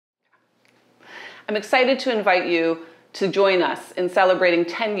I'm excited to invite you to join us in celebrating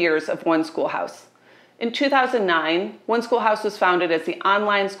 10 years of One Schoolhouse. In 2009, One Schoolhouse was founded as the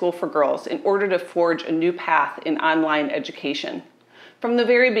online school for girls in order to forge a new path in online education. From the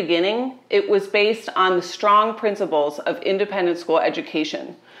very beginning, it was based on the strong principles of independent school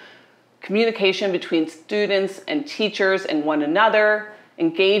education, communication between students and teachers and one another,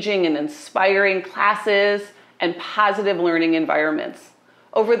 engaging and inspiring classes, and positive learning environments.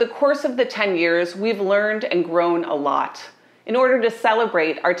 Over the course of the 10 years, we've learned and grown a lot. In order to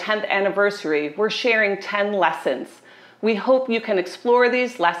celebrate our 10th anniversary, we're sharing 10 lessons. We hope you can explore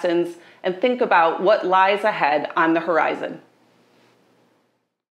these lessons and think about what lies ahead on the horizon.